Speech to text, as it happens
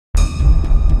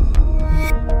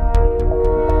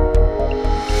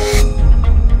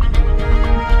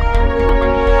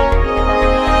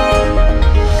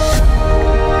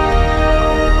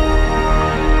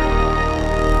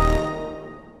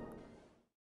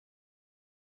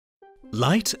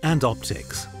Light and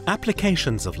optics,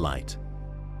 applications of light.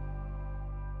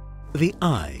 The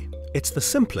eye. It's the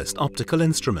simplest optical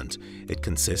instrument. It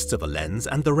consists of a lens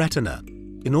and the retina.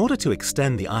 In order to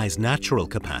extend the eye's natural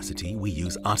capacity, we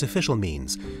use artificial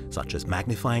means, such as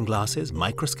magnifying glasses,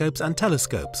 microscopes and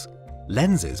telescopes.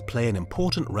 Lenses play an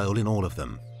important role in all of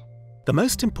them. The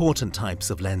most important types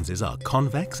of lenses are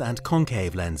convex and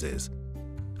concave lenses.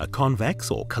 A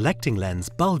convex or collecting lens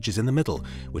bulges in the middle,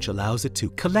 which allows it to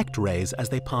collect rays as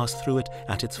they pass through it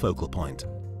at its focal point.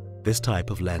 This type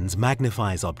of lens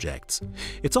magnifies objects.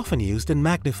 It's often used in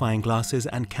magnifying glasses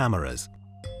and cameras.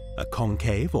 A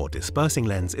concave or dispersing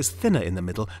lens is thinner in the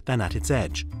middle than at its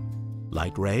edge.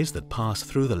 Light rays that pass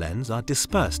through the lens are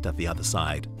dispersed at the other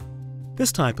side.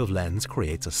 This type of lens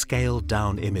creates a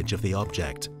scaled-down image of the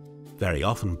object. Very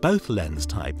often, both lens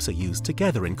types are used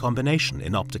together in combination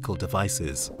in optical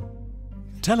devices.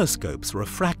 Telescopes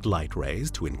refract light rays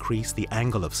to increase the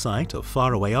angle of sight of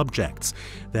faraway objects,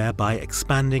 thereby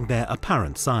expanding their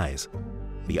apparent size.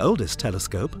 The oldest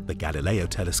telescope, the Galileo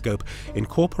telescope,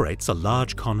 incorporates a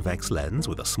large convex lens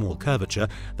with a small curvature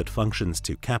that functions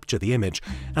to capture the image,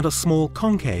 and a small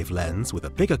concave lens with a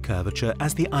bigger curvature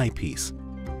as the eyepiece.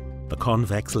 The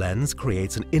convex lens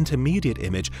creates an intermediate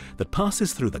image that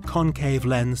passes through the concave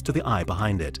lens to the eye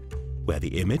behind it, where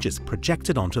the image is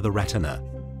projected onto the retina.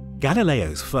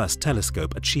 Galileo's first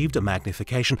telescope achieved a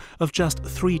magnification of just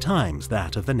 3 times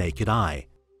that of the naked eye.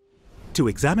 To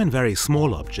examine very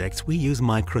small objects, we use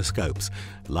microscopes.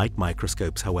 Light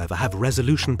microscopes, however, have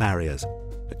resolution barriers.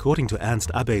 According to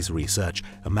Ernst Abbe's research,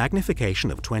 a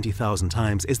magnification of 20,000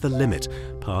 times is the limit,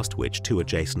 past which 2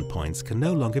 adjacent points can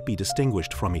no longer be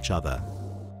distinguished from each other.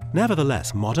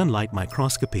 Nevertheless, modern light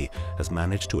microscopy has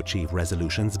managed to achieve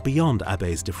resolutions beyond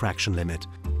Abbe's diffraction limit.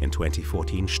 In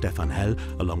 2014, Stefan Hell,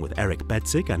 along with Eric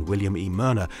Betzig and William E.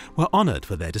 Murner, were honored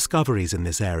for their discoveries in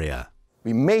this area.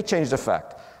 We may change the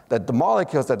fact that the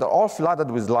molecules that are all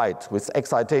flooded with light, with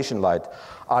excitation light,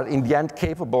 are in the end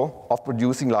capable of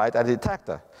producing light at a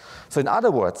detector. So in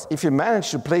other words, if you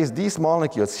manage to place these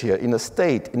molecules here in a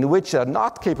state in which they are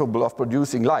not capable of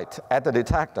producing light at the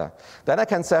detector, then I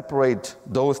can separate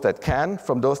those that can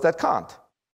from those that can't.